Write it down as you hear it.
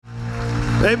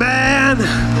Amen.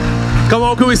 Come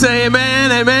on, can we say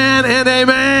amen, amen, and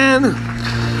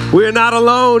amen? We are not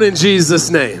alone in Jesus'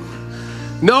 name.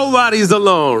 Nobody's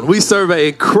alone. We serve an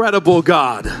incredible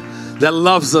God that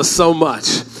loves us so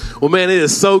much. Well, man, it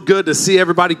is so good to see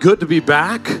everybody. Good to be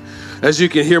back. As you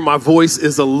can hear, my voice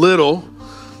is a little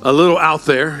out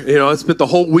there. You know, I spent the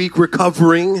whole week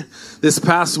recovering this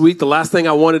past week. The last thing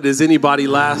I wanted is anybody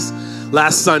last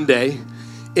Sunday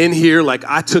in here, like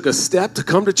I took a step to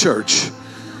come to church,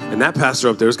 and that pastor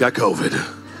up there's got COVID.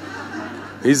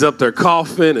 He's up there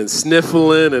coughing and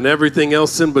sniffling and everything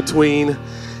else in between.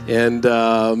 And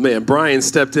man, Brian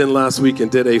stepped in last week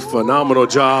and did a phenomenal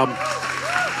job.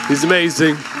 He's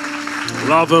amazing.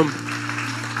 Love him.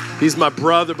 He's my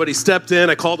brother, but he stepped in.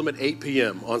 I called him at 8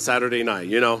 p.m. on Saturday night,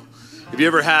 you know. Have you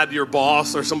ever had your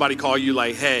boss or somebody call you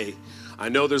like, hey, I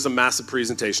know there's a massive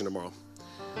presentation tomorrow,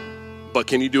 but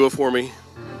can you do it for me?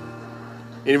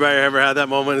 Anybody ever had that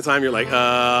moment in time? You're like,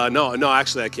 no,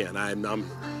 actually I can't.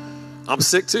 I'm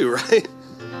sick too, right?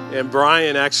 And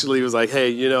Brian actually was like, hey,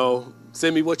 you know,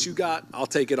 send me what you got. I'll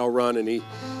take it. I'll run. And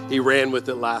he ran with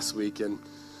it last week. And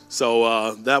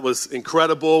so that was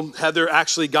incredible. Heather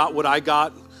actually got what I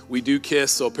got. We do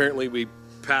kiss. So apparently we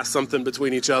passed something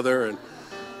between each other. And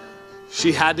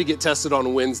she had to get tested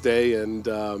on Wednesday. And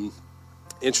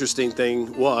interesting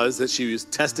thing was that she was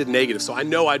tested negative. So I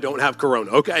know I don't have corona.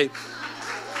 Okay.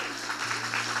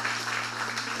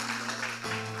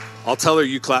 I'll tell her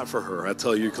you clap for her. I'll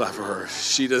tell you clap for her.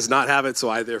 She does not have it,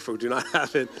 so I therefore do not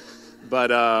have it.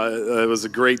 But it was a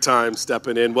great time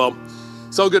stepping in. Well,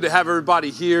 so good to have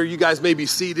everybody here. You guys may be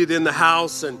seated in the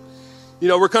house. And, you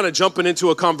know, we're kind of jumping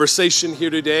into a conversation here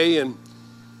today. And,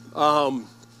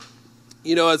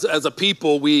 you know, as a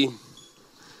people, we,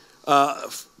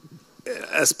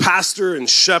 as pastor and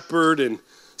shepherd and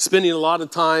spending a lot of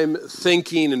time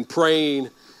thinking and praying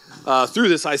through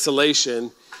this isolation,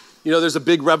 you know, there's a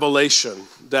big revelation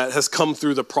that has come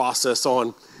through the process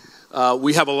on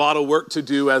we have a lot of work to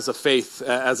do as a faith,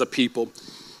 as a people.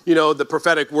 You know, the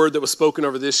prophetic word that was spoken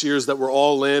over this year is that we're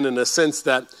all in a sense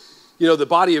that, you know, the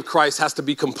body of Christ has to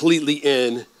be completely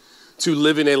in to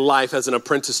living a life as an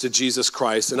apprentice to Jesus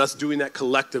Christ, and us doing that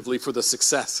collectively for the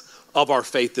success of our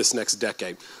faith this next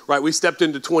decade, right? We stepped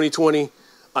into 2020,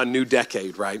 a new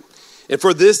decade, right? And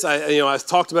for this, I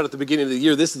talked about at the beginning of the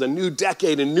year, this is a new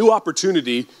decade, a new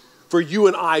opportunity for you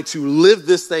and I to live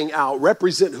this thing out,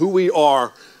 represent who we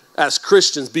are as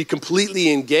Christians, be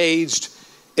completely engaged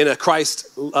in a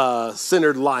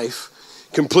Christ-centered life,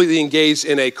 completely engaged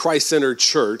in a Christ-centered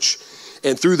church,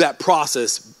 and through that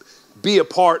process, be a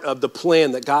part of the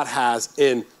plan that God has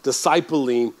in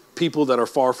discipling people that are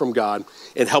far from God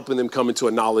and helping them come into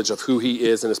a knowledge of who he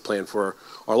is and his plan for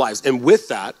our lives. And with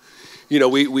that, you know,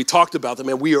 we talked about that,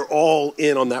 man, we are all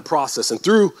in on that process. And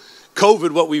through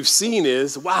COVID, what we've seen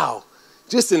is, wow,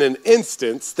 just in an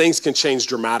instance, things can change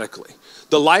dramatically.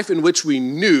 The life in which we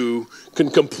knew can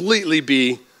completely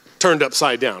be turned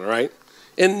upside down, right?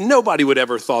 And nobody would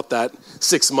ever thought that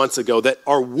 6 months ago, that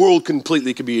our world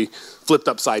completely could be flipped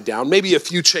upside down. Maybe a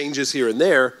few changes here and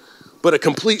there, but a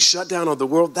complete shutdown of the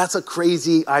world, that's a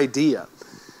crazy idea.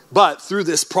 But through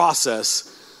this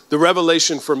process, the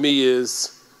revelation for me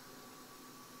is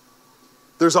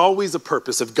there's always a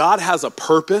purpose. If God has a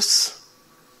purpose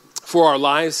for our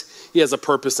lives, he has a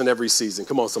purpose in every season.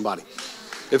 Come on, somebody.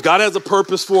 If God has a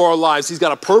purpose for our lives, he's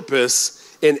got a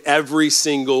purpose in every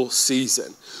single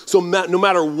season. So no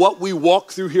matter what we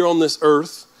walk through here on this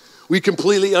earth, we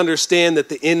completely understand that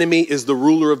the enemy is the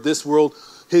ruler of this world.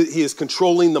 He is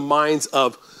controlling the minds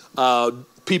of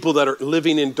people that are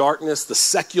living in darkness, the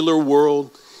secular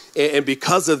world. And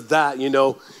because of that, you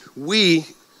know, we,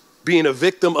 being a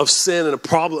victim of sin and a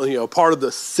problem, you know, part of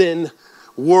the sin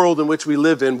world in which we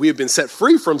live in, we have been set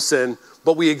free from sin,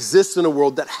 but we exist in a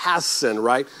world that has sin,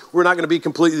 right? We're not going to be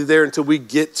completely there until we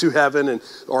get to heaven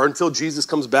or until Jesus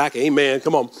comes back. Amen.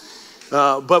 Come on.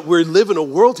 But we live in a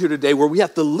world here today where we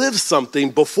have to live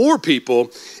something before people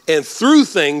and through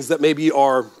things that maybe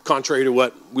are contrary to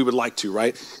what we would like to,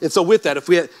 right? And so with that,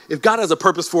 if God has a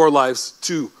purpose for our lives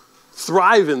to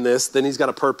thrive in this, then he's got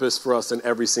a purpose for us in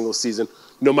every single season,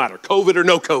 no matter COVID or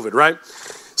no COVID, right?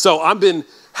 So I've been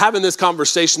having this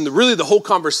conversation. Really, the whole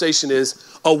conversation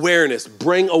is awareness.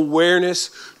 Bring awareness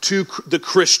to the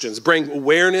Christians. Bring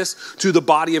awareness to the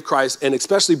body of Christ, and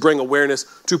especially bring awareness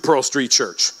to Pearl Street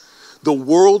Church, the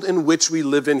world in which we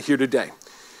live in here today.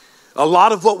 A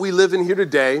lot of what we live in here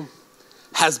today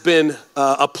has been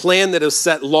a plan that is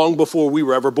set long before we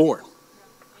were ever born.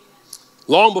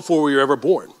 Long before we were ever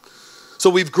born. So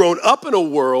we've grown up in a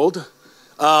world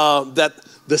that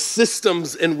the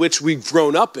systems in which we've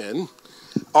grown up in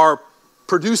are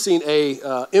producing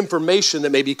information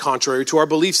that may be contrary to our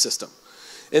belief system.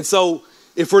 And so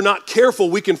if we're not careful,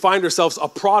 we can find ourselves a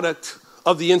product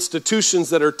of the institutions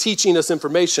that are teaching us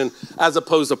information as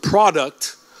opposed to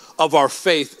product of our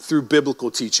faith through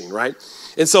biblical teaching, right?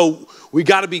 And so we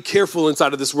got to be careful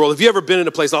inside of this world. Have you ever been in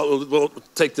a place, we'll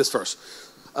take this first.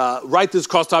 Write this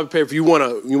across the top of your paper.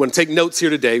 If you want to take notes here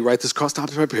today, write this across the top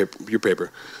of your paper.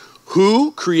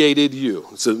 Who created you?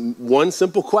 It's one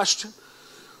simple question.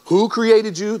 Who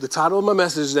created you? The title of my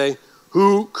message today,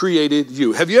 who created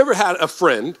you? Have you ever had a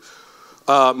friend,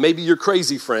 maybe your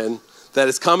crazy friend, that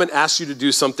has come and asked you to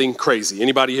do something crazy?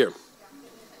 Anybody here?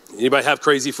 Anybody have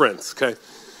crazy friends? Okay.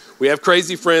 We have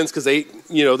crazy friends because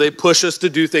they push us to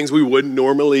do things we wouldn't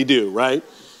normally do, right?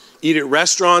 Eat at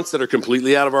restaurants that are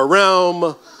completely out of our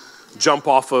realm, jump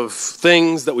off of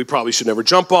things that we probably should never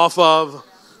jump off of,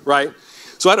 right?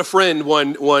 So I had a friend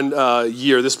one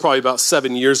year, this is probably about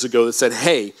 7 years ago, that said,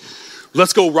 hey,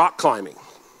 let's go rock climbing.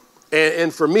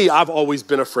 And for me, I've always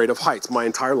been afraid of heights. My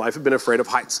entire life I've been afraid of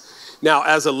heights. Now,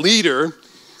 as a leader,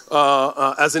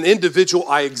 as an individual,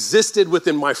 I existed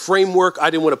within my framework.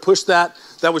 I didn't want to push that.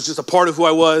 That was just a part of who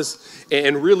I was.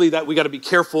 And really that we got to be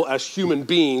careful as human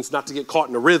beings not to get caught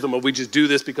in a rhythm of we just do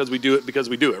this because we do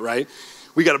it, right?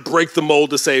 We got to break the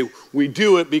mold to say we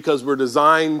do it because we're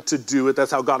designed to do it.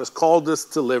 That's how God has called us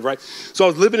to live, right? So I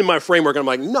was living in my framework, and I'm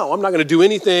like, no, I'm not going to do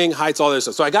anything, heights, all this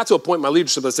stuff. So I got to a point in my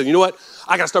leadership that I said, you know what?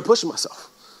 I got to start pushing myself.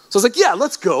 So I was like, yeah,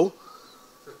 let's go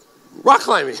rock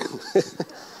climbing.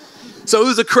 So it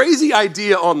was a crazy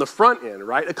idea on the front end,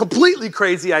 right? A completely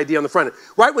crazy idea on the front end.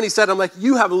 Right when he said, I'm like,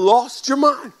 you have lost your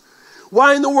mind.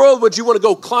 Why in the world would you want to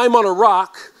go climb on a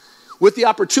rock with the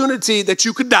opportunity that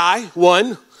you could die,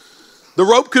 one? The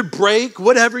rope could break,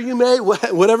 whatever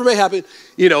may happen.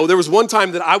 You know, there was one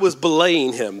time that I was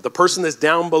belaying him. The person that's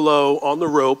down below on the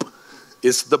rope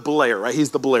is the belayer, right?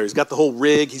 He's the belayer. He's got the whole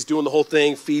rig. He's doing the whole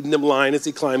thing, feeding him line as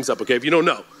he climbs up, okay? If you don't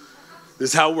know,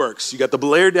 this is how it works. You got the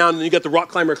belayer down, and then you got the rock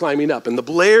climber climbing up. And the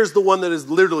belayer's the one that is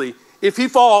literally, if he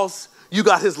falls, you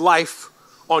got his life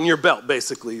on your belt,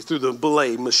 basically, through the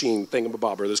belay machine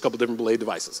thingamabobber. There's a couple different belay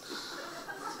devices.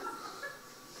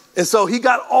 And so he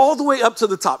got all the way up to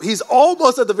the top. He's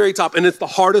almost at the very top, and it's the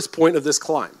hardest point of this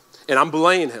climb. And I'm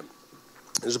belaying him.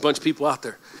 There's a bunch of people out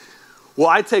there. Well,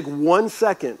 I take 1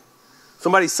 second.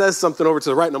 Somebody says something over to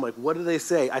the right, and I'm like, what do they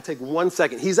say? I take 1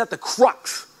 second. He's at the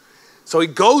crux. So he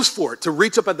goes for it to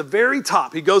reach up at the very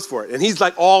top. He goes for it, and he's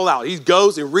like all out. He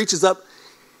goes and reaches up.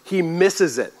 He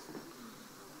misses it.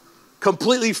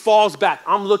 Completely falls back.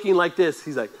 I'm looking like this.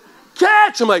 He's like,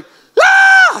 catch. I'm like,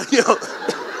 ah! You know.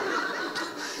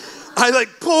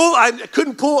 I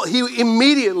couldn't pull. He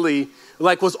immediately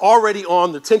was already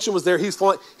on. The tension was there. He's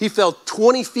falling. He fell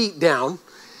 20 feet down.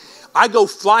 I go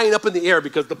flying up in the air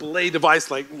because the belay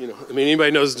device,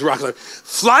 anybody knows it's rock climbing,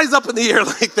 flies up in the air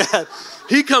like that.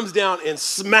 He comes down and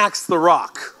smacks the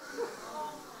rock.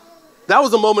 That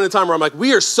was a moment in time where I'm like,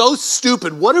 we are so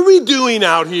stupid. What are we doing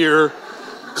out here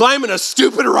climbing a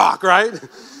stupid rock, right?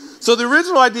 So the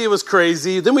original idea was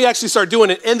crazy. Then we actually started doing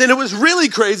it. And then it was really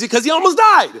crazy because he almost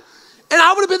died. And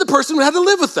I would have been the person who had to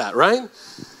live with that, right?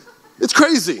 It's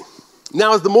crazy.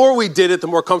 Now, as the more we did it, the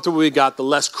more comfortable we got, the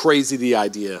less crazy the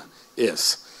idea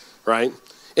is, right?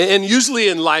 And usually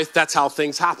in life, that's how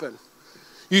things happen.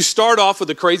 You start off with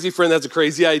a crazy friend that's a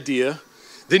crazy idea.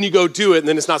 Then you go do it, and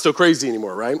then it's not so crazy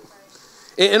anymore, right?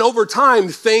 And over time,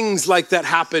 things like that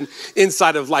happen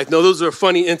inside of life. Now, those are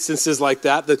funny instances like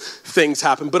that things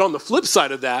happen. But on the flip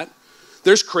side of that,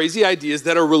 there's crazy ideas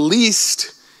that are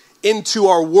released into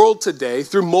our world today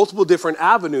through multiple different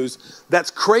avenues.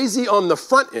 That's crazy on the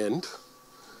front end,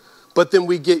 but then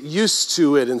we get used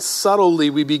to it and subtly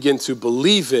we begin to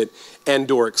believe it and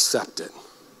or accept it.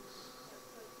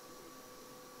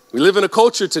 We live in a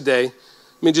culture today. I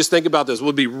mean, just think about this.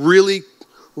 We'll be really,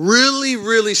 really,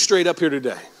 really straight up here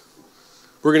today.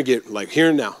 We're going to get here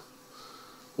and now.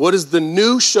 What is the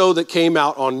new show that came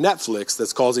out on Netflix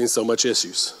that's causing so much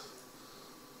issues?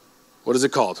 What is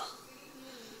it called?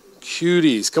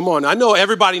 Cuties. Come on. I know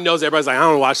everybody knows. Everybody's like, I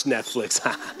don't watch Netflix.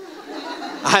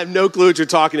 I have no clue what you're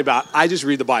talking about. I just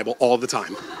read the Bible all the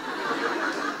time.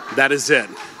 That is it,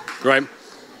 right?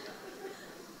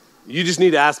 You just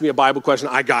need to ask me a Bible question.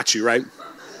 I got you, right?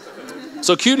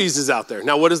 So Cuties is out there.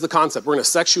 Now, what is the concept? We're going to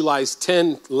sexualize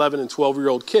 10, 11, and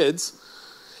 12-year-old kids.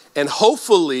 And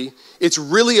hopefully, it's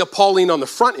really appalling on the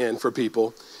front end for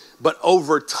people. But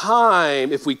over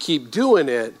time, if we keep doing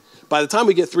it, by the time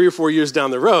we get 3 or 4 years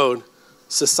down the road,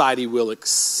 society will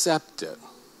accept it.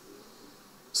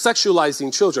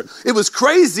 Sexualizing children. It was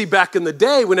crazy back in the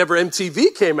day whenever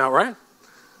MTV came out, right?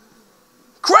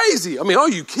 Crazy. I mean, are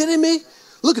you kidding me?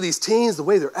 Look at these teens, the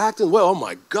way they're acting. Well, oh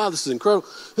my God, this is incredible.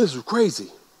 This is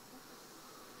crazy.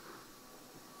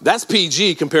 That's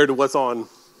PG compared to what's on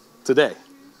today.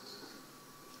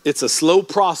 It's a slow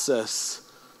process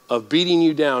of beating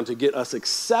you down to get us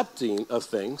accepting of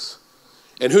things.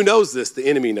 And who knows this? The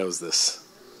enemy knows this.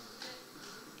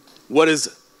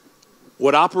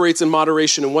 What operates in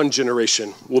moderation in one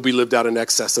generation will be lived out in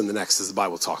excess in the next, as the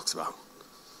Bible talks about.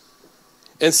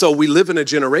 And so we live in a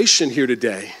generation here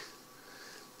today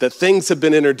that things have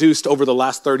been introduced over the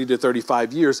last 30 to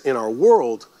 35 years in our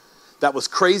world that was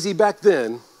crazy back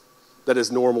then that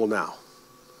is normal now.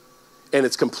 And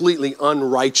it's completely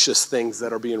unrighteous things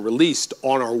that are being released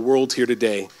on our world here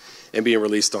today and being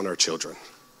released on our children.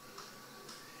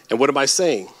 And what am I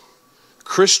saying?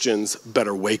 Christians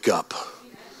better wake up.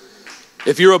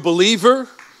 If you're a believer,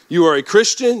 you are a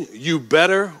Christian, you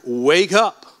better wake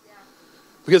up.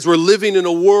 Because we're living in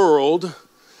a world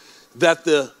that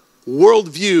the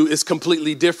worldview is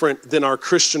completely different than our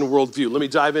Christian worldview. Let me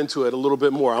dive into it a little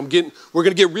bit more. We're going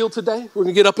to get real today. We're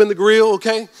going to get up in the grill,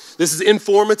 okay? This is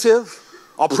informative.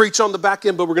 I'll preach on the back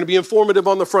end, but we're going to be informative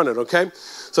on the front end, okay?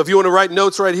 So if you want to write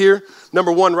notes right here,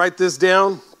 number one, write this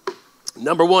down.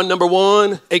 Number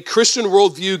one, a Christian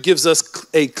worldview gives us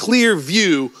a clear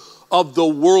view of the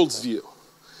world's view.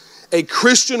 A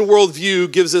Christian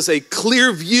worldview gives us a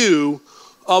clear view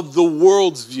of the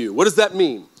world's view. What does that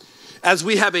mean? As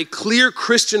we have a clear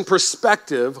Christian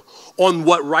perspective on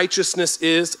what righteousness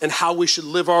is and how we should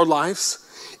live our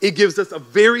lives, it gives us a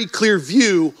very clear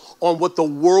view on what the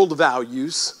world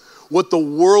values, what the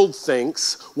world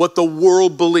thinks, what the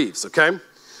world believes, okay?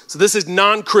 So this is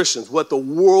non-Christians, what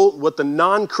the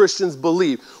non-Christians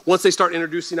believe once they start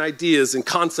introducing ideas and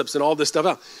concepts and all this stuff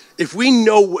out. If we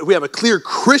know, we have a clear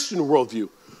Christian worldview,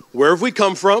 where have we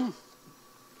come from,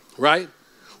 right?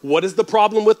 What is the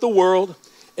problem with the world?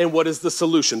 And what is the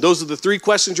solution? Those are the three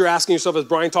questions you're asking yourself, as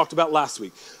Brian talked about last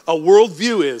week. A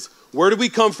worldview is, where do we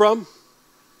come from?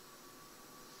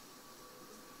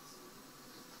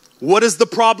 What is the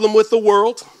problem with the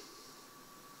world?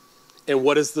 And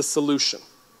what is the solution?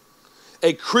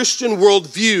 A Christian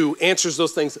worldview answers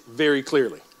those things very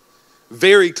clearly,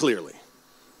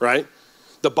 right?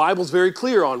 The Bible's very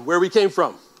clear on where we came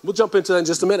from. We'll jump into that in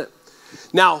just a minute.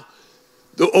 Now,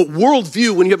 a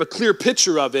worldview, when you have a clear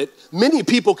picture of it, many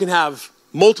people can have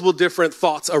multiple different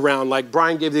thoughts around, like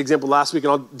Brian gave the example last week,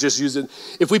 and I'll just use it.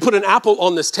 If we put an apple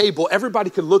on this table, everybody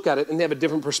could look at it and they have a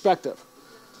different perspective,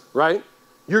 right?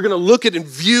 You're going to look at and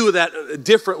view that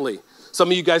differently.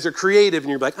 Some of you guys are creative and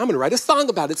you're like, I'm going to write a song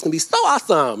about it. It's going to be so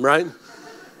awesome, right? I'm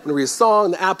going to read a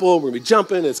song, the apple, we're going to be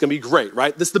jumping, and it's going to be great,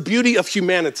 right? This is the beauty of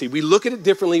humanity. We look at it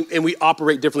differently and we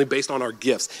operate differently based on our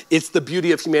gifts. It's the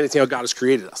beauty of humanity, how God has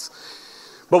created us.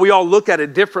 But we all look at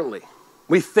it differently.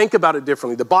 We think about it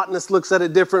differently. The botanist looks at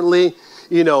it differently.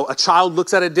 You know, a child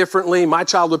looks at it differently. My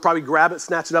child would probably grab it,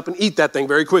 snatch it up, and eat that thing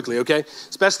very quickly, okay?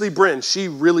 Especially Bryn. She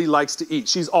really likes to eat.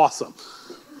 She's awesome.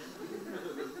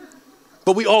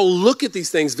 But we all look at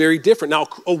these things very different. Now,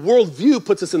 a worldview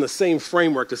puts us in the same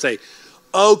framework to say,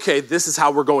 okay, this is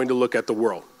how we're going to look at the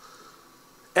world.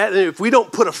 And if we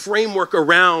don't put a framework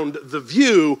around the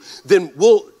view, then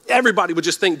everybody would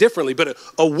just think differently. But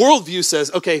a worldview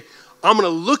says, okay, I'm going to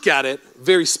look at it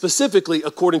very specifically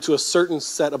according to a certain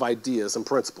set of ideas and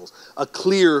principles, a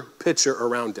clear picture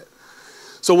around it.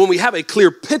 So when we have a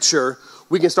clear picture,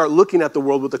 we can start looking at the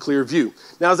world with a clear view.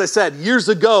 Now, as I said, years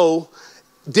ago,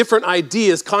 different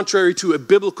ideas contrary to a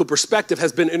biblical perspective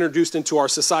has been introduced into our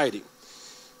society,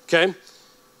 okay?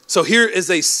 So here is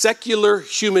a secular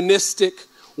humanistic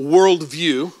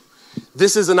worldview.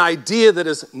 This is an idea that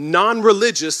is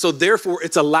non-religious, so therefore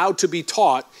it's allowed to be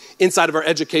taught inside of our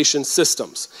education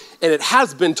systems. And it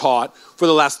has been taught for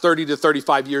the last 30 to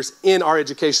 35 years in our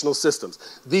educational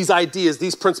systems. These ideas,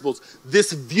 these principles,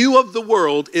 this view of the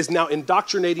world is now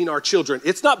indoctrinating our children.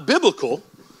 It's not biblical,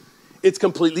 it's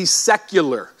completely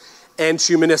secular and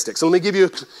humanistic. So let me give you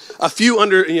a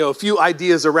few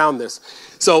ideas around this.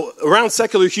 So around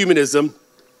secular humanism,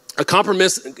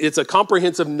 it's a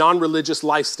comprehensive non-religious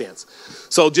life stance.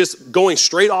 So just going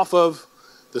straight off of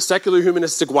the secular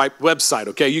humanistic website,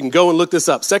 okay? You can go and look this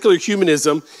up. Secular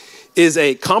humanism is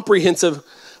comprehensive,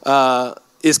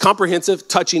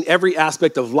 touching every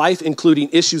aspect of life, including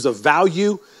issues of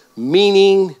value,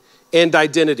 meaning, and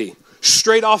identity.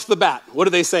 Straight off the bat, what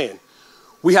are they saying?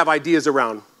 We have ideas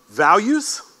around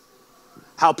values,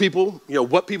 how people,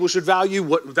 what people should value,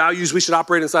 what values we should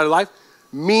operate inside of life.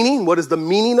 Meaning, what is the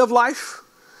meaning of life?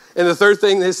 And the third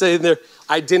thing they say in their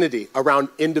identity, around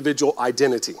individual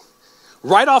identity.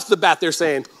 Right off the bat, they're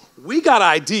saying, we got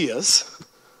ideas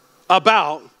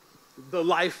about the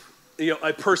life,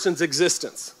 a person's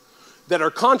existence. that are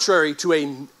contrary to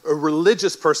a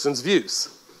religious person's views.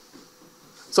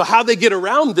 So how they get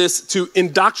around this to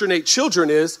indoctrinate children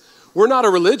is, we're not a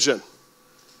religion.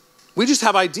 We just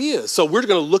have ideas. So we're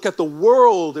going to look at the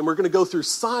world and we're going to go through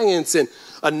science and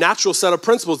a natural set of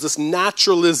principles, this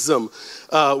naturalism.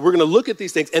 We're going to look at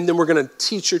these things and then we're going to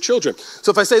teach your children. So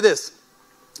if I say this,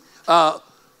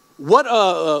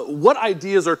 what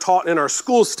ideas are taught in our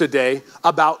schools today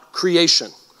about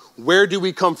creation? Where do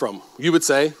we come from? You would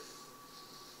say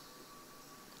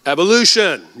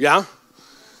evolution, yeah?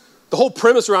 The whole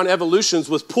premise around evolutions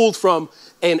was pulled from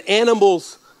an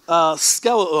animal's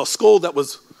skull that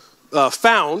was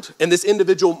found, and this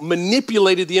individual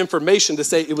manipulated the information to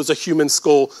say it was a human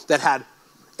skull that had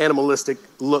animalistic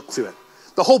look to it.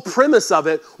 The whole premise of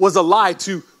it was a lie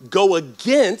to go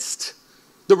against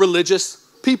the religious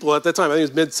people at that time. I think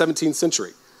it was mid-17th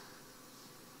century.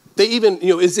 They even,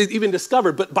 it's even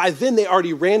discovered, but by then they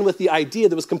already ran with the idea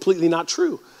that was completely not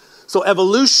true. So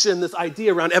evolution, this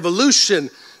idea around evolution,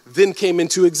 then came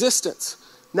into existence.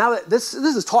 Now this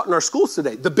is taught in our schools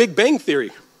today. The Big Bang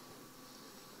Theory.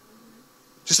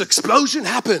 Just explosion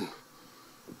happened.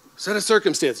 Set of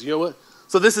circumstances. You know what?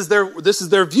 So this is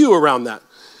their view around that.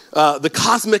 The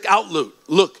cosmic outlook.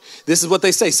 Look, this is what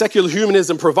they say. Secular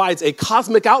humanism provides a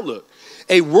cosmic outlook,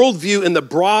 a worldview in the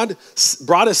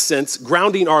broadest sense,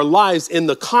 grounding our lives in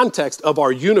the context of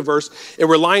our universe and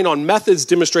relying on methods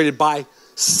demonstrated by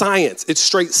science. It's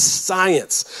straight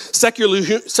science.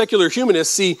 Secular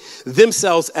humanists see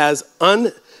themselves as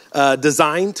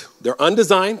undesigned. They're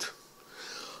undesigned,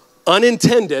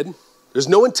 unintended. There's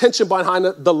no intention behind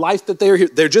the life that they're here.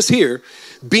 They're just here.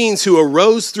 Beings who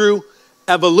arose through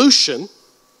evolution,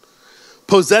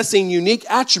 possessing unique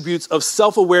attributes of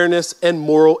self-awareness and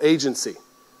moral agency.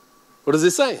 What does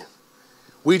it say?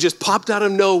 We just popped out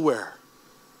of nowhere.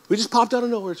 It's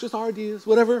just our ideas,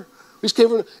 whatever. We just came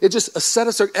from, it's just a set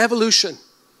of evolution.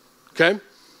 Okay?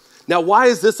 Now, why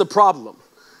is this a problem?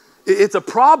 It's a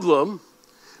problem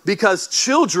because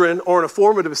children are in a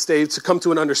formative stage to come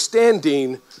to an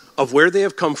understanding of where they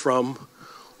have come from,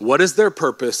 what is their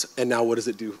purpose, and now what does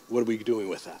it do? What are we doing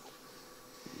with that?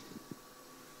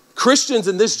 Christians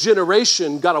in this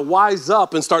generation got to wise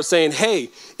up and start saying,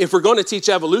 hey, if we're going to teach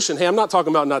evolution, hey, I'm not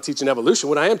talking about not teaching evolution.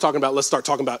 What I am talking about, let's start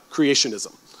talking about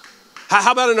creationism.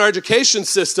 How about in our education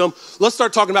system, let's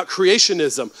start talking about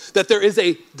creationism, that there is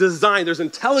a design, there's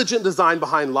intelligent design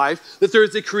behind life, that there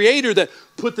is a creator that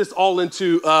put this all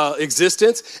into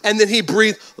existence, and then he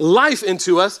breathed life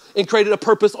into us and created a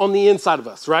purpose on the inside of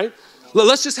us, right?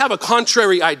 Let's just have a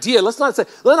contrary idea. Let's not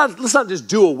just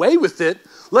do away with it.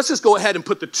 Let's just go ahead and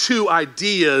put the two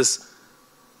ideas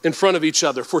in front of each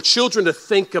other for children to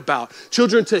think about,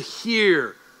 children to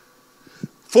hear.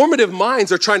 Formative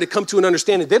minds are trying to come to an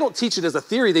understanding. They don't teach it as a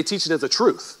theory, they teach it as a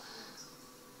truth.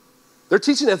 They're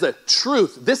teaching it as a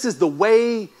truth. This is the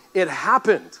way it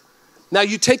happened. Now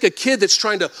you take a kid that's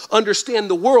trying to understand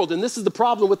the world, and this is the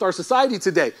problem with our society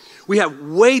today. We have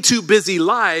way too busy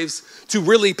lives to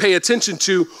really pay attention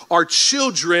to our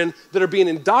children that are being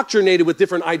indoctrinated with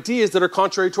different ideas that are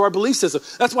contrary to our belief system.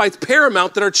 That's why it's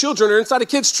paramount that our children are inside a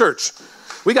kids' church.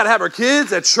 We got to have our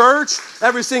kids at church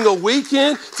every single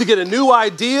weekend to get a new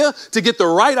idea, to get the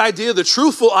right idea, the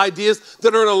truthful ideas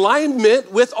that are in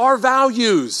alignment with our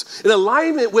values, in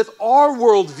alignment with our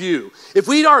worldview. If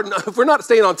we're not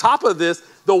staying on top of this,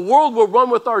 the world will run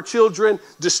with our children,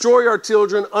 destroy our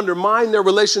children, undermine their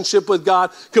relationship with God,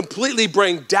 completely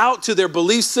bring doubt to their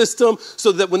belief system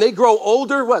so that when they grow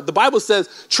older, the Bible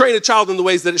says, train a child in the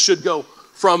ways that it should go.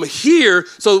 From here,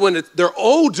 so when they're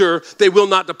older, they will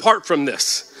not depart from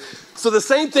this. So the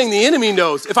same thing the enemy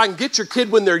knows. If I can get your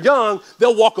kid when they're young,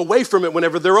 they'll walk away from it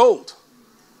whenever they're old.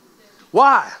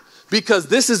 Why? Because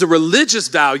this is a religious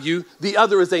value. The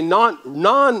other is a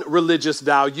non-religious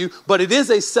value, but it is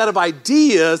a set of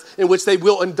ideas in which they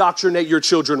will indoctrinate your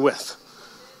children with.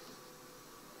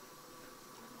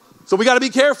 So we got to be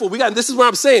careful. This is what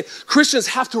I'm saying. Christians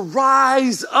have to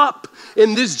rise up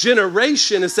in this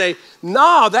generation and say,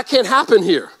 nah, that can't happen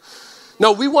here.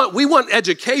 No, we want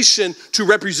education to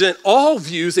represent all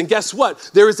views. And guess what?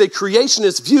 There is a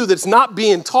creationist view that's not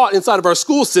being taught inside of our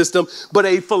school system, but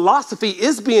a philosophy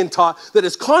is being taught that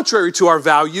is contrary to our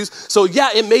values. So yeah,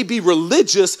 it may be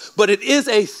religious, but it is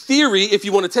a theory, if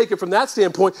you want to take it from that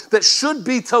standpoint, that should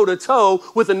be toe-to-toe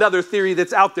with another theory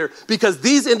that's out there. Because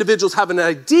these individuals have an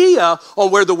idea on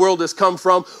where the world has come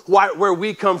from, where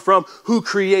we come from, who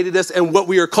created us, and what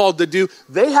we are called to do.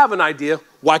 They have an idea.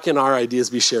 Why can't our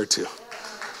ideas be shared too?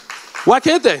 Why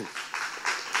can't they?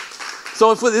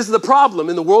 So this is the problem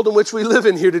in the world in which we live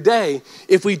in here today.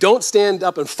 If we don't stand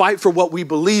up and fight for what we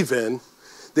believe in,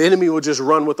 the enemy will just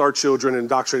run with our children and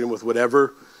indoctrinate them with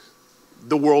whatever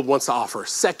the world wants to offer.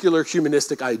 Secular,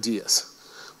 humanistic ideas.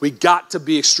 We got to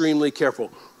be extremely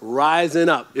careful. Rising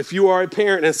up. If you are a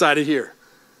parent inside of here,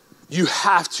 you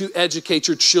have to educate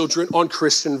your children on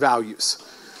Christian values.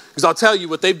 Because I'll tell you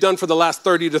what they've done for the last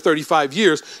 30 to 35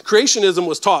 years. Creationism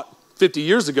was taught 50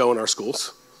 years ago in our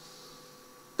schools.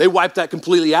 They wiped that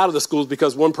completely out of the schools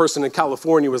because one person in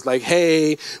California was like,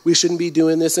 hey, we shouldn't be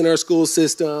doing this in our school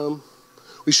system.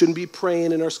 We shouldn't be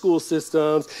praying in our school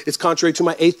systems. It's contrary to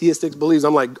my atheistic beliefs.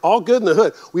 I'm like, all good in the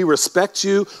hood. We respect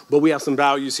you, but we have some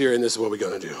values here, and this is what we're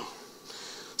going to do.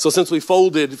 So since we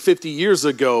folded 50 years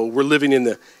ago, we're living in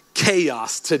the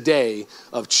chaos today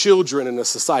of children in a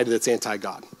society that's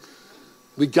anti-God.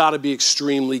 We got to be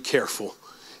extremely careful.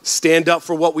 Stand up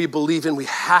for what we believe in. We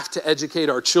have to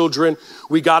educate our children.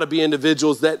 We got to be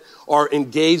individuals that are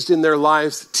engaged in their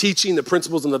lives, teaching the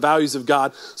principles and the values of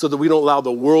God so that we don't allow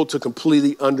the world to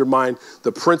completely undermine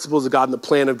the principles of God and the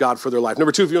plan of God for their life.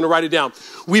 Number two, if you want to write it down,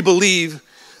 we believe,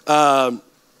 or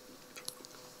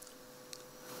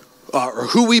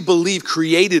who we believe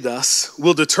created us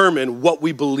will determine what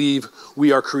we believe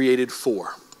we are created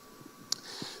for.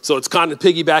 So it's kind of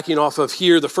piggybacking off of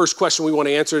here. The first question we want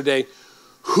to answer today,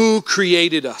 who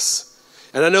created us?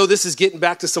 And I know this is getting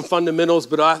back to some fundamentals,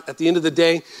 but at the end of the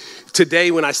day,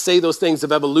 today when I say those things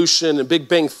of evolution and Big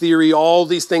Bang Theory, all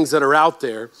these things that are out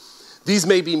there, these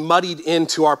may be muddied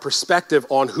into our perspective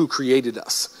on who created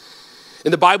us.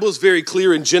 And the Bible is very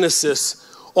clear in Genesis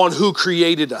on who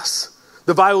created us.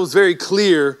 The Bible is very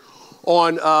clear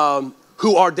on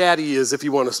who our daddy is, if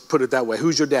you want to put it that way.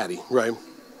 Who's your daddy, right?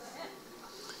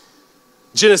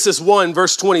 Genesis 1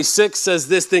 verse 26 says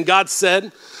this, then God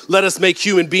said, let us make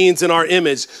human beings in our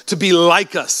image to be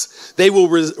like us. They will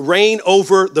reign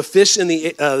over the fish in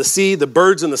the sea, the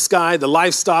birds in the sky, the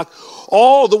livestock,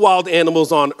 all the wild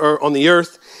animals on the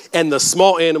earth, and the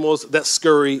small animals that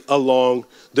scurry along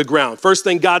the ground. First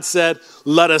thing God said,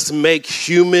 let us make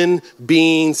human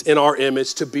beings in our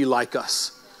image to be like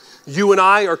us. You and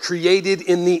I are created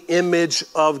in the image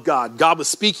of God. God was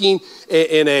speaking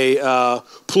in a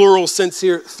plural sense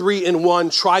here,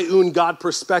 3-in-1, triune God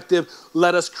perspective.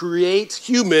 Let us create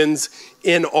humans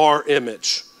in our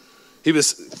image. He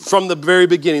was from the very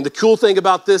beginning. The cool thing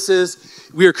about this is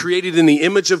we are created in the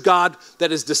image of God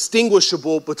that is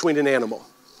distinguishable between an animal.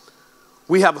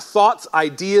 We have thoughts,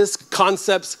 ideas,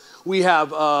 concepts. We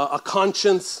have a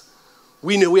conscience.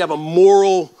 We have a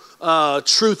moral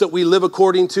truth that we live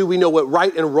according to. We know what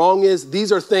right and wrong is.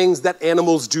 These are things that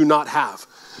animals do not have.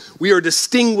 We are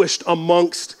distinguished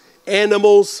amongst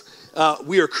animals.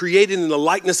 We are created in the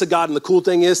likeness of God. And the cool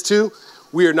thing is too,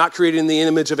 we are not created in the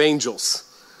image of angels.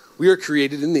 We are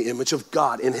created in the image of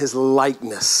God, in his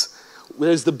likeness.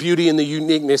 There's the beauty and the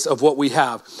uniqueness of what we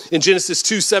have. In Genesis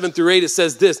 2:7-8, it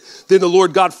says this, then the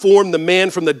Lord God formed the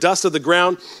man from the dust of the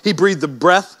ground. He breathed the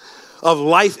breath of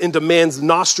life into man's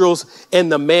nostrils,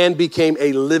 and the man became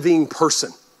a living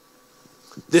person.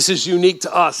 This is unique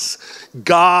to us.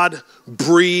 God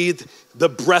breathed the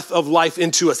breath of life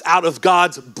into us. Out of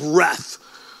God's breath.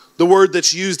 The word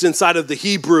that's used inside of the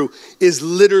Hebrew is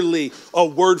literally a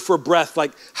word for breath,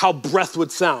 like how breath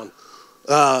would sound.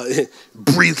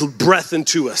 Breathe breath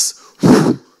into us.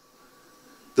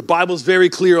 The Bible's very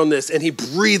clear on this, and he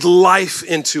breathed life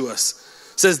into us.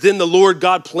 It says, then the Lord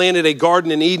God planted a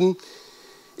garden in Eden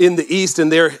in the east,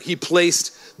 and there he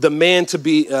placed the man to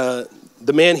be, the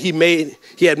man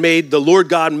he had made. The Lord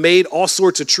God made all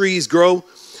sorts of trees grow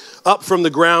up from the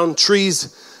ground,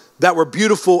 trees that were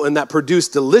beautiful and that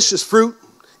produced delicious fruit.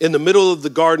 In the middle of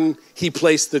the garden, he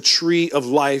placed the tree of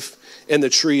life and the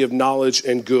tree of knowledge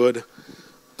and good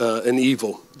and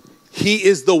evil. He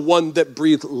is the one that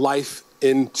breathed life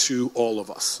into all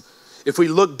of us. If we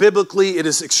look biblically, it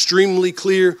is extremely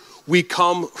clear we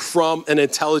come from an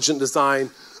intelligent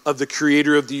design of the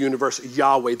creator of the universe,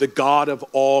 Yahweh, the God of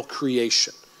all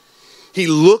creation. He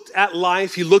looked at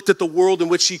life. He looked at the world in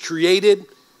which he created.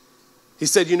 He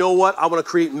said, you know what? I want to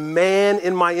create man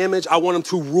in my image. I want him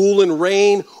to rule and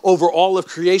reign over all of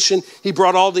creation. He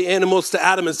brought all the animals to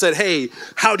Adam and said, hey,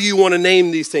 how do you want to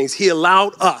name these things? He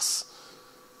allowed us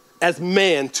as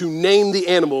man to name the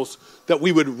animals that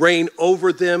we would reign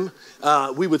over them.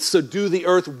 We would subdue the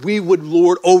earth. We would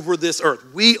lord over this earth.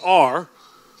 We are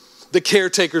the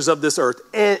caretakers of this earth.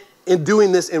 And in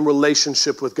doing this in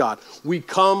relationship with God, we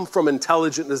come from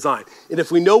intelligent design. And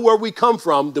if we know where we come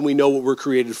from, then we know what we're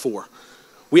created for.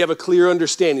 We have a clear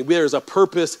understanding. There's a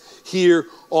purpose here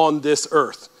on this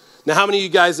earth. Now, how many of you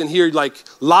guys in here, like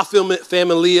La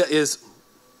Familia is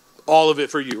all of it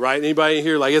for you, right? Anybody in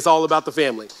here, like it's all about the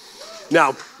family?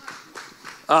 Now,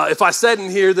 If I said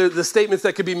in here, the statements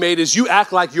that could be made is you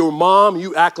act like your mom,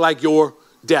 you act like your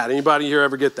dad. Anybody here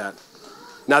ever get that?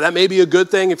 Now, that may be a good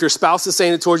thing if your spouse is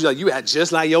saying it towards you, like you act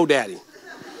just like your daddy.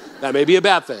 That may be a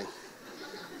bad thing,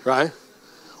 right?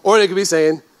 Or they could be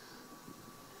saying,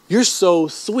 you're so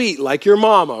sweet like your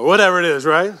mama, or whatever it is,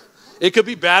 right? It could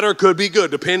be bad or it could be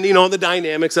good, depending on the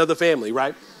dynamics of the family,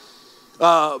 right?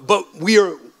 But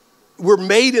we're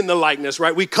made in the likeness,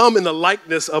 right? We come in the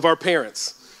likeness of our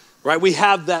parents. Right? We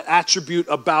have that attribute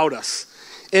about us.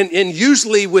 And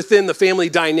usually within the family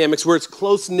dynamics where it's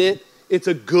close-knit, it's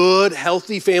a good,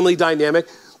 healthy family dynamic,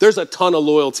 there's a ton of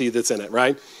loyalty that's in it,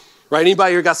 right? Right?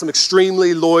 Anybody here got some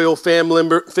extremely loyal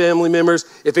family members?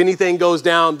 If anything goes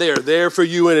down, they're there for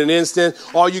you in an instant.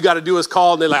 All you got to do is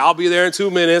call, and they're like, I'll be there in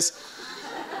 2 minutes,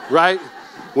 right?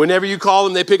 Whenever you call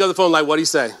them, they pick up the phone like, what'd he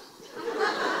say?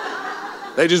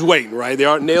 They just waiting, right?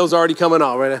 Nails already coming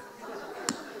off, right?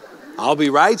 I'll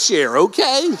be right here,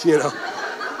 okay? You know,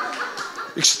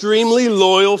 extremely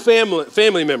loyal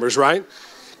family members, right?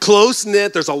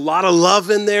 Close-knit, there's a lot of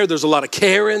love in there. There's a lot of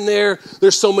care in there.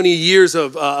 There's so many years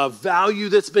of value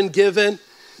that's been given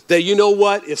that, you know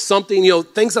what, if something,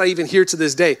 things that I even hear to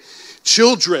this day,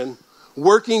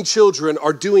 working children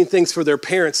are doing things for their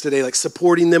parents today, like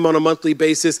supporting them on a monthly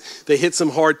basis. They hit some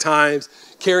hard times,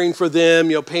 caring for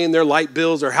them, paying their light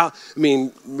bills or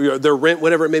their rent,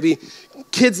 whatever it may be.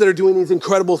 Kids that are doing these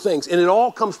incredible things. And it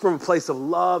all comes from a place of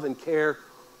love and care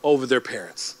over their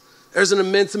parents. There's an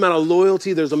immense amount of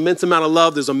loyalty. There's an immense amount of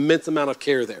love. There's an immense amount of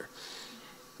care there.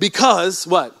 Because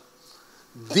what?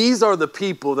 These are the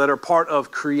people that are part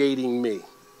of creating me.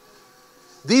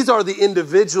 These are the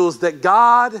individuals that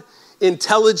God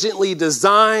intelligently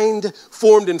designed,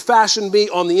 formed and fashioned me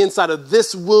on the inside of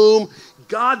this womb.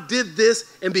 God did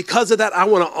this, and because of that, I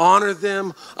want to honor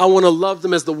them. I want to love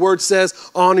them. As the word says,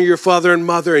 honor your father and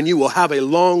mother, and you will have a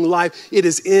long life. It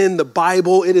is in the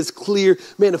Bible. It is clear.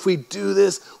 Man, if we do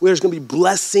this, there's going to be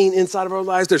blessing inside of our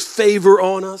lives. There's favor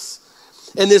on us.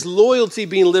 And this loyalty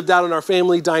being lived out in our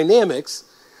family dynamics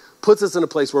puts us in a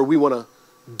place where we want to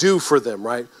do for them,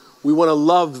 right? We want to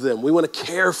love them. We want to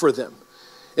care for them.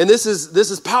 And this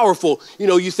is powerful.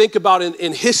 You think about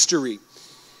in history,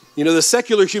 the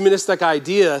secular humanistic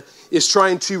idea is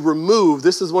trying to remove,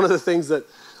 this is one of the things that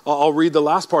I'll read the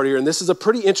last part here, and this is a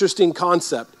pretty interesting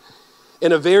concept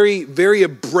and a very, very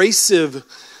abrasive,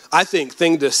 I think,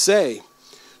 thing to say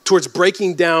towards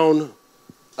breaking down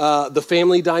the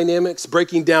family dynamics,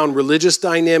 breaking down religious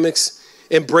dynamics,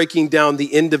 and breaking down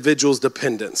the individual's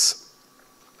dependence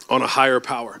on a higher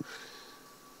power.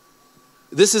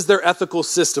 This is their ethical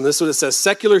system. This is what it says.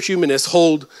 Secular humanists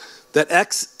hold that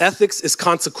ethics is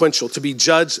consequential, to be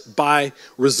judged by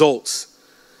results.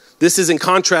 This is in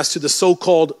contrast to the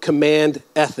so-called command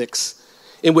ethics,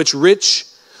 in which right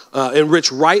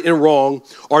and wrong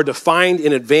are defined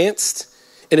in advance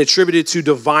and attributed to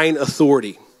divine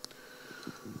authority.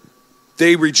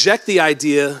 They reject the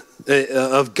idea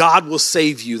of God will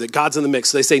save you, that God's in the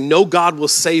mix. So they say, no, God will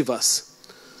save us,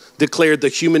 declared the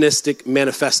Humanistic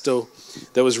Manifesto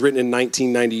that was written in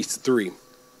 1993.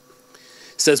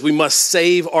 Says we must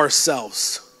save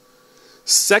ourselves.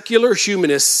 Secular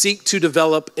humanists seek to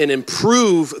develop and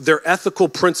improve their ethical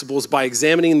principles by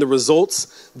examining the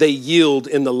results they yield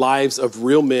in the lives of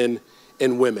real men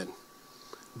and women.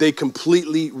 They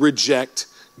completely reject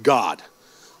God.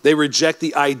 They reject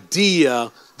the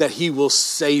idea that he will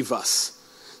save us.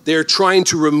 They're trying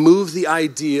to remove the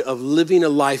idea of living a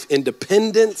life in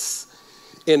dependence,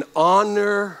 in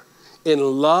honor, in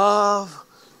love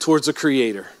towards a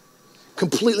creator.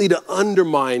 Completely to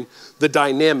undermine the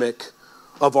dynamic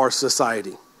of our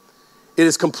society. It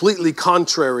is completely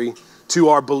contrary to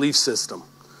our belief system.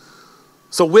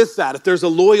 So with that, if there's a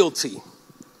loyalty,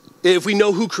 if we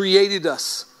know who created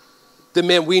us, then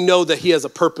man, we know that he has a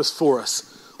purpose for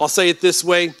us. I'll say it this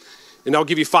way, and I'll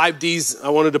give you 5 D's. I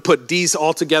wanted to put D's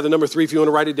all together. Number 3, if you want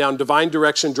to write it down, divine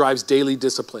direction drives daily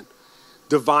discipline.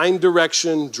 Divine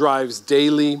direction drives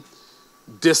daily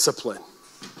discipline.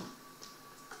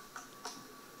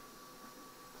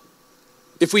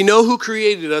 If we know who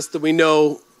created us, then we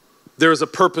know there is a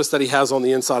purpose that he has on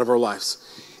the inside of our lives.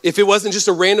 If it wasn't just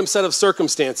a random set of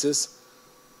circumstances,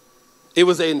 it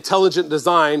was an intelligent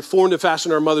design formed and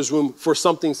fashioned in our mother's womb for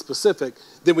something specific,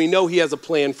 then we know he has a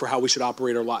plan for how we should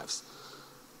operate our lives.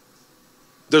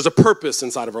 There's a purpose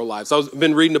inside of our lives. I've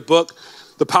been reading a book,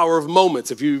 The Power of Moments.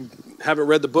 If you haven't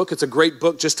read the book, it's a great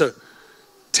book just to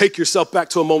take yourself back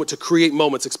to a moment, to create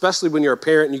moments, especially when you're a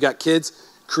parent and you got kids.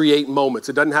 Create moments.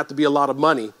 It doesn't have to be a lot of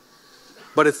money,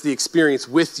 but it's the experience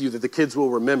with you that the kids will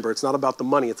remember. It's not about the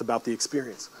money, it's about the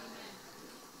experience.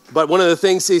 But one of the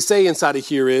things they say inside of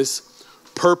here is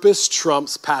purpose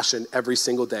trumps passion every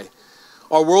single day.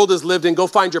 Our world is lived in, go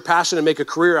find your passion and make a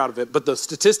career out of it. But the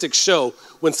statistics show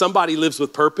when somebody lives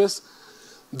with purpose,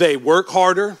 they work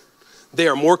harder, they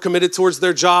are more committed towards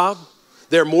their job,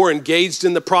 they're more engaged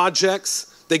in the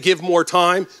projects, they give more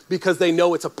time because they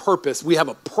know it's a purpose. We have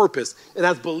a purpose. And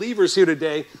as believers here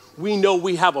today, we know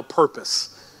we have a purpose.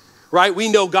 Right?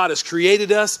 We know God has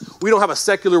created us. We don't have a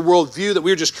secular worldview that we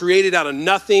were just created out of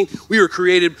nothing. We were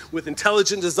created with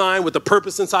intelligent design, with a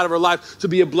purpose inside of our life to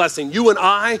be a blessing. You and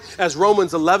I, as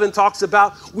Romans 11 talks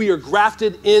about, we are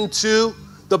grafted into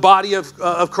the body of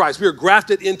Christ. We are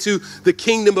grafted into the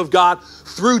kingdom of God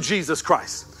through Jesus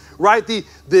Christ. Right?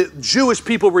 The Jewish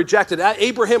people rejected.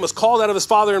 Abraham was called out of his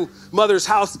father and mother's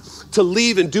house to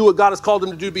leave and do what God has called him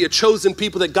to do, be a chosen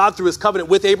people that God through his covenant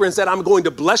with Abraham said, I'm going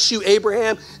to bless you,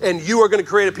 Abraham, and you are going to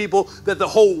create a people that the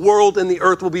whole world and the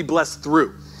earth will be blessed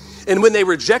through. And when they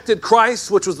rejected Christ,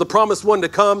 which was the promised one to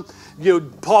come,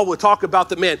 Paul would talk about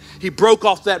that, man, he broke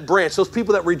off that branch. Those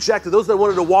people that rejected, those that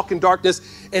wanted to walk in darkness,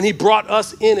 and he brought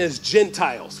us in as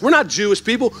Gentiles. We're not Jewish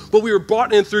people, but we were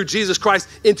brought in through Jesus Christ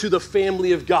into the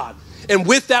family of God. And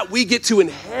with that, we get to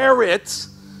inherit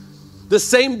the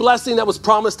same blessing that was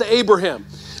promised to Abraham.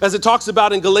 As it talks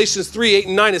about in Galatians 3, 8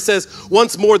 and 9, it says,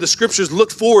 once more, the scriptures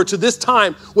look forward to this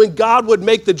time when God would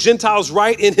make the Gentiles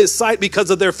right in his sight because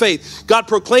of their faith. God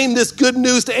proclaimed this good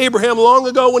news to Abraham long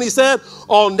ago when he said,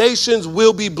 all nations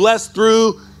will be blessed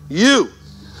through you.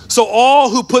 So all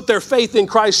who put their faith in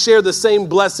Christ share the same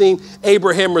blessing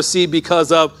Abraham received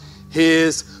because of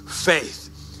his faith.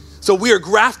 So we are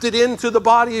grafted into the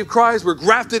body of Christ. We're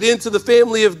grafted into the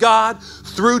family of God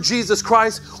through Jesus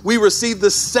Christ. We receive the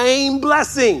same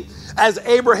blessing as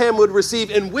Abraham would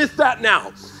receive. And with that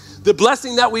now, the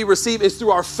blessing that we receive is through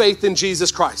our faith in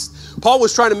Jesus Christ. Paul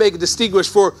was trying to make a distinguish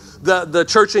for the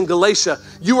church in Galatia.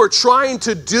 You are trying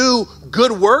to do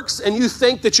good works and you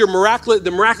think that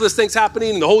the miraculous things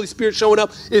happening and the Holy Spirit showing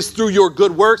up is through your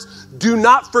good works. Do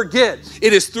not forget,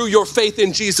 it is through your faith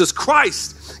in Jesus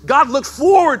Christ. God looked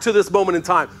forward to this moment in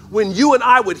time when you and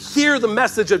I would hear the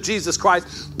message of Jesus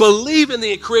Christ, believe in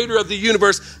the creator of the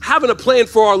universe, having a plan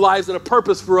for our lives and a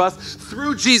purpose for us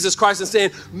through Jesus Christ and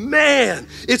saying, man,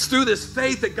 it's through this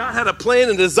faith that God had a plan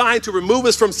and design to remove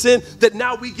us from sin that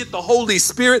now we get the Holy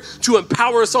Spirit to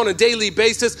empower us on a daily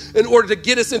basis in order to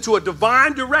get us into a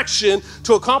divine direction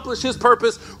to accomplish his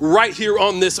purpose right here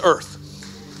on this earth.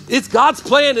 It's God's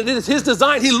plan and it is his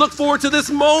design. He looked forward to this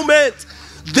moment.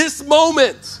 This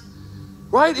moment,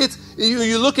 right?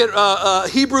 You look at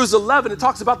Hebrews 11, it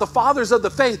talks about the fathers of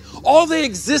the faith. All they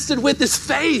existed with is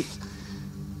faith.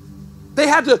 They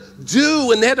had to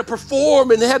do and they had to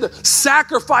perform and they had to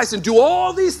sacrifice and do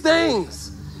all these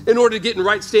things in order to get in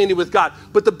right standing with God.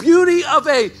 But the beauty of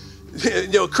a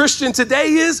Christian today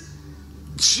is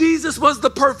Jesus was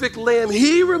the perfect lamb.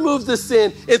 He removed the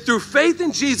sin. And through faith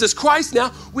in Jesus Christ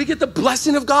now, we get the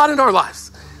blessing of God in our lives.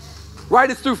 Right?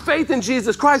 It's through faith in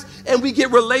Jesus Christ and we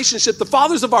get relationship. The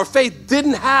fathers of our faith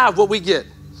didn't have what we get.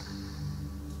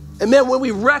 And man, when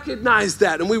we recognize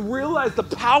that and we realize the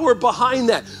power behind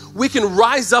that, we can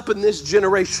rise up in this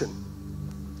generation.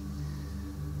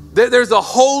 There's a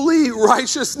holy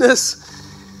righteousness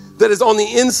that is on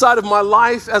the inside of my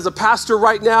life as a pastor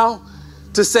right now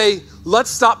to say, let's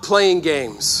stop playing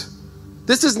games.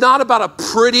 This is not about a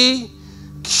pretty,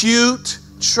 cute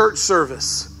church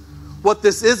service. What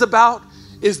this is about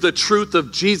is the truth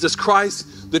of Jesus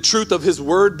Christ, the truth of his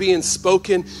word being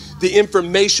spoken, the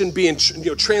information being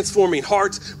transforming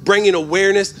hearts, bringing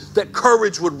awareness, that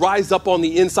courage would rise up on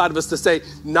the inside of us to say,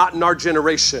 not in our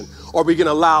generation are we going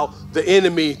to allow the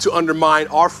enemy to undermine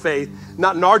our faith.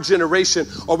 Not in our generation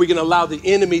are we going to allow the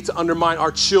enemy to undermine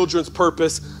our children's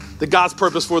purpose, the God's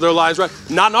purpose for their lives, right?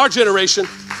 Not in our generation.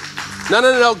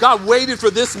 No. God waited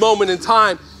for this moment in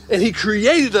time and he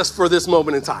created us for this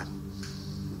moment in time.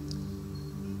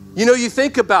 You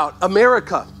think about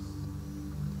America.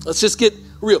 Let's just get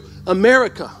real.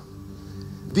 America,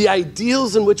 the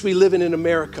ideals in which we live in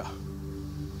America.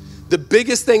 The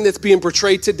biggest thing that's being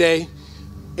portrayed today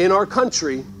in our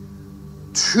country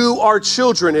to our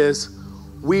children is,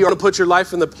 we are going to put your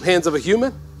life in the hands of a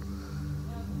human?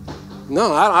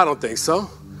 No, I don't think so.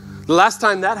 The last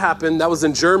time that happened, that was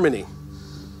in Germany.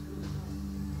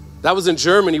 That was in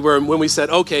Germany when we said,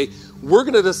 okay, we're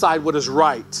going to decide what is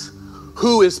right.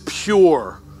 Who is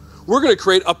pure? We're going to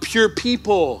create a pure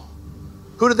people.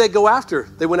 Who did they go after?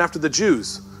 They went after the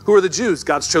Jews. Who are the Jews?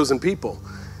 God's chosen people.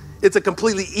 It's a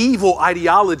completely evil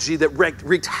ideology that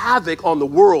wreaked havoc on the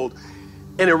world.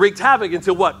 And it wreaked havoc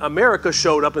until what? America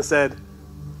showed up and said,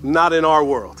 not in our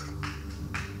world.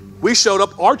 We showed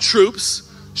up, our troops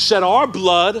shed our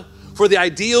blood for the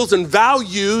ideals and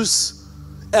values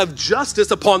of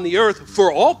justice upon the earth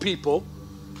for all people.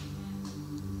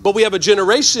 But we have a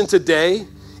generation today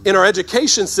in our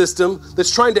education system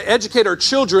that's trying to educate our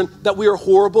children that we are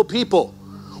horrible people.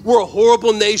 We're a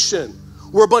horrible nation.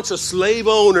 We're a bunch of slave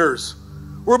owners.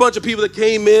 We're a bunch of people that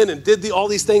came in and did all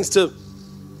these things to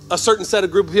a certain set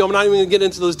of group of people. I'm not even gonna get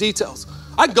into those details.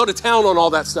 I can go to town on all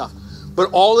that stuff.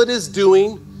 But all it is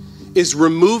doing is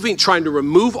trying to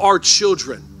remove our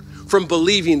children from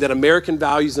believing that American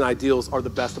values and ideals are the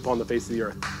best upon the face of the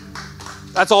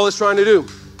earth. That's all it's trying to do.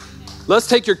 Let's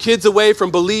take your kids away from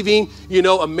believing,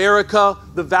 America,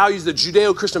 the values, the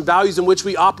Judeo-Christian values in which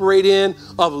we operate in,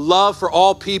 of love for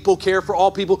all people, care for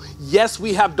all people. Yes,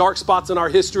 we have dark spots in our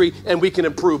history and we can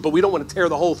improve, but we don't want to tear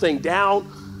the whole thing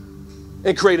down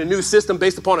and create a new system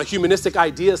based upon a humanistic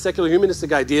idea, a secular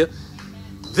humanistic idea.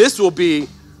 This will be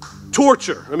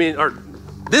torture.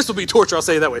 This will be torture, I'll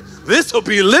say it that way. This will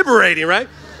be liberating, right?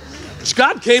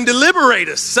 God came to liberate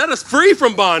us, set us free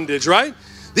from bondage, right?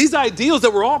 These ideals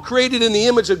that we're all created in the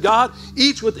image of God,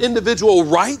 each with individual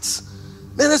rights,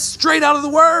 man, that's straight out of the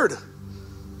Word.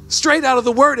 Straight out of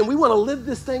the Word, and we want to live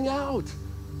this thing out,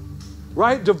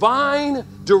 right? Divine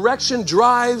direction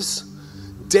drives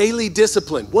daily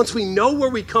discipline. Once we know where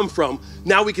we come from,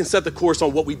 now we can set the course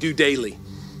on what we do daily.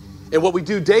 And what we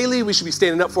do daily, we should be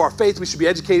standing up for our faith. We should be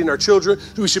educating our children.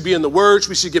 We should be in the Word.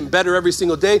 We should get better every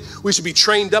single day. We should be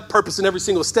trained up, purpose in every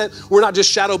single step. We're not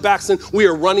just shadow boxing. We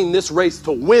are running this race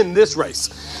to win this race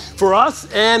for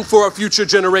us and for our future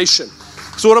generation.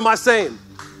 So what am I saying?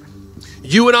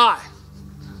 You and I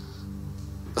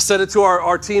said it to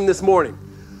our team this morning.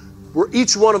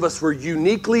 Each one of us were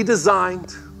uniquely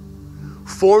designed,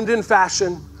 formed in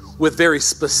fashion with very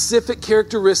specific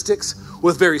characteristics,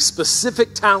 with very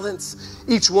specific talents.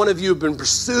 Each one of you have been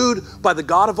pursued by the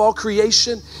God of all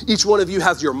creation. Each one of you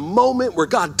has your moment where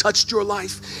God touched your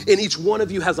life, and each one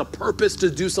of you has a purpose to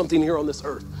do something here on this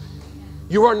earth.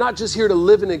 You are not just here to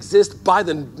live and exist, buy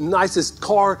the nicest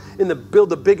car, and build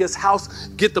the biggest house,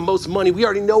 get the most money. We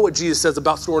already know what Jesus says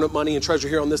about storing up money and treasure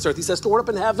here on this earth. He says, store it up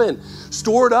in heaven.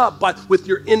 Store it up with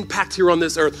your impact here on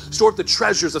this earth. Store up the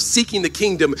treasures of seeking the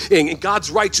kingdom and God's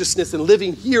righteousness and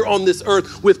living here on this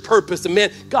earth with purpose. And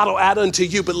man, God will add unto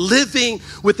you. But living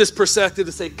with this perspective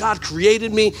to say, God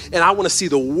created me and I want to see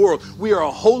the world. We are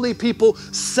a holy people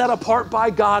set apart by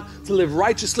God to live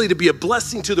righteously, to be a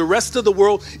blessing to the rest of the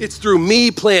world. It's through me,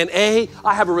 plan A.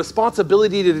 I have a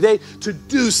responsibility today to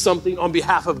do something on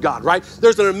behalf of God, right?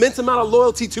 There's an immense amount of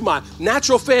loyalty to my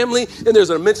natural family, and there's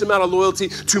an immense amount of loyalty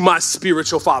to my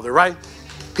spiritual father, right?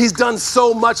 He's done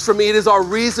so much for me. It is our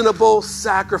reasonable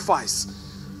sacrifice.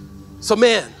 So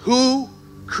man, who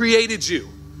created you?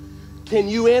 Can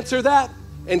you answer that?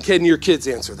 And can your kids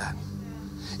answer that?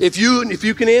 If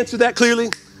you can answer that clearly,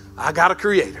 I got a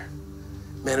creator.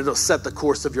 Man, it'll set the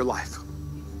course of your life.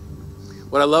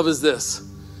 What I love is this.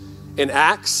 In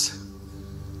Acts,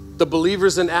 the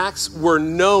believers in Acts were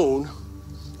known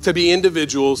to be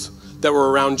individuals that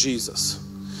were around Jesus.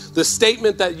 The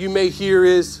statement that you may hear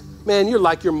is, man, you're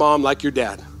like your mom, like your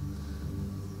dad.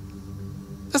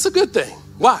 That's a good thing.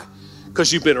 Why?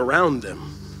 Because you've been around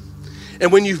them.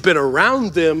 And when you've been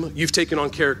around them, you've taken on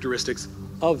characteristics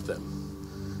of them.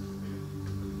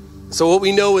 So what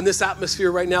we know in this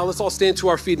atmosphere right now, let's all stand to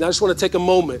our feet. And I just want to take a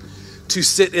moment to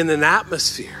sit in an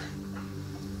atmosphere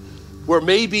where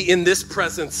maybe in this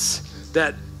presence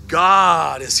that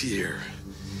God is here.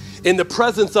 In the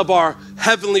presence of our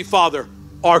Heavenly Father,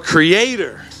 our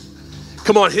Creator.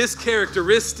 Come on, His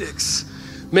characteristics,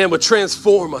 man, would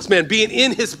transform us. Man, being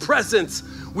in His presence,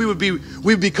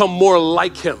 we'd become more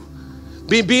like Him.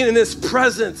 Being in His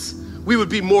presence, we would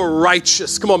be more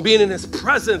righteous. Come on, being in His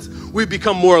presence, we'd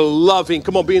become more loving.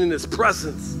 Come on, being in His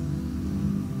presence.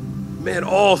 Man,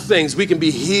 all things, we can be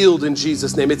healed in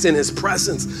Jesus' name. It's in His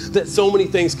presence that so many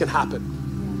things can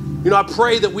happen. I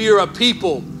pray that we are a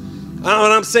people.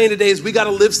 What I'm saying today is we got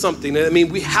to live something.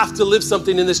 We have to live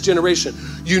something in this generation.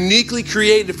 Uniquely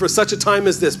created for such a time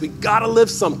as this. We got to live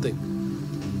something.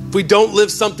 If we don't live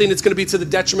something, it's going to be to the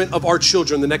detriment of our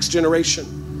children, the next generation.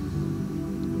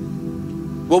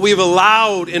 What we've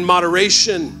allowed in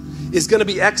moderation is going to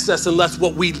be excess unless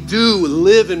what we do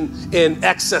live in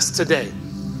excess today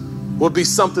will be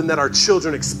something that our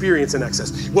children experience in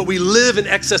excess. What we live in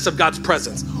excess of God's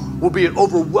presence will be an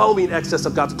overwhelming excess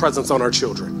of God's presence on our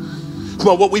children. Come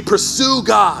on, what we pursue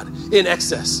God in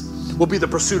excess will be the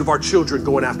pursuit of our children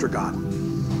going after God.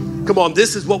 Come on,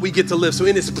 this is what we get to live. So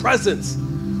in His presence,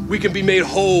 we can be made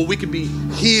whole. We can be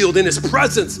healed. In His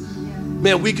presence,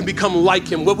 man, we can become like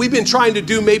Him. What we've been trying to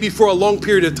do maybe for a long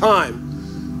period of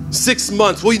time, 6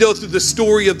 months, we know through the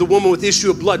story of the woman with the issue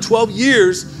of blood, 12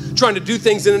 years trying to do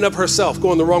things in and of herself,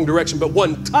 going the wrong direction. But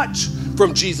one touch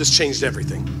from Jesus changed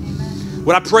everything.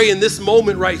 What I pray in this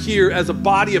moment right here as a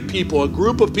body of people, a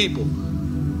group of people,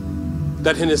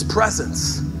 that in his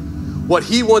presence, what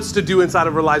he wants to do inside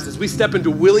of our lives as we step into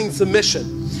willing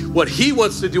submission, what he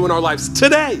wants to do in our lives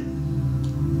today,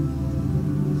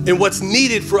 and what's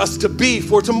needed for us to be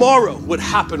for tomorrow would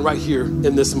happen right here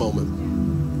in this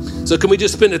moment. So can we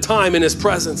just spend a time in his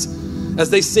presence? As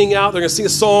they sing out, they're gonna sing a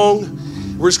song.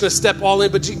 We're just gonna step all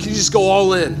in, but can you just go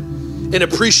all in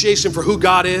appreciation for who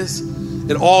God is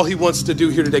and all he wants to do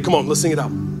here today? Come on, let's sing it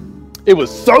out. It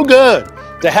was so good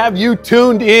to have you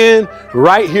tuned in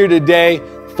right here today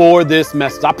for this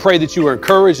message. I pray that you were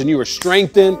encouraged and you were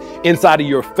strengthened inside of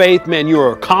your faith. Man, you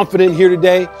are confident here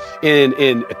today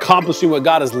in accomplishing what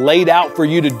God has laid out for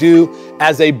you to do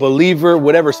as a believer,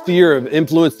 whatever sphere of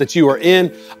influence that you are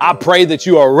in. I pray that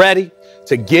you are ready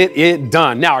to get it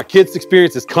done. Now, our kids'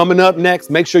 experience is coming up next.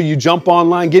 Make sure you jump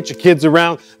online, get your kids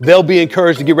around. They'll be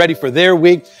encouraged to get ready for their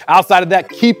week. Outside of that,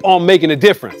 keep on making a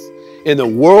difference in the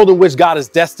world in which God has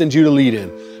destined you to lead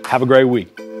in. Have a great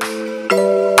week.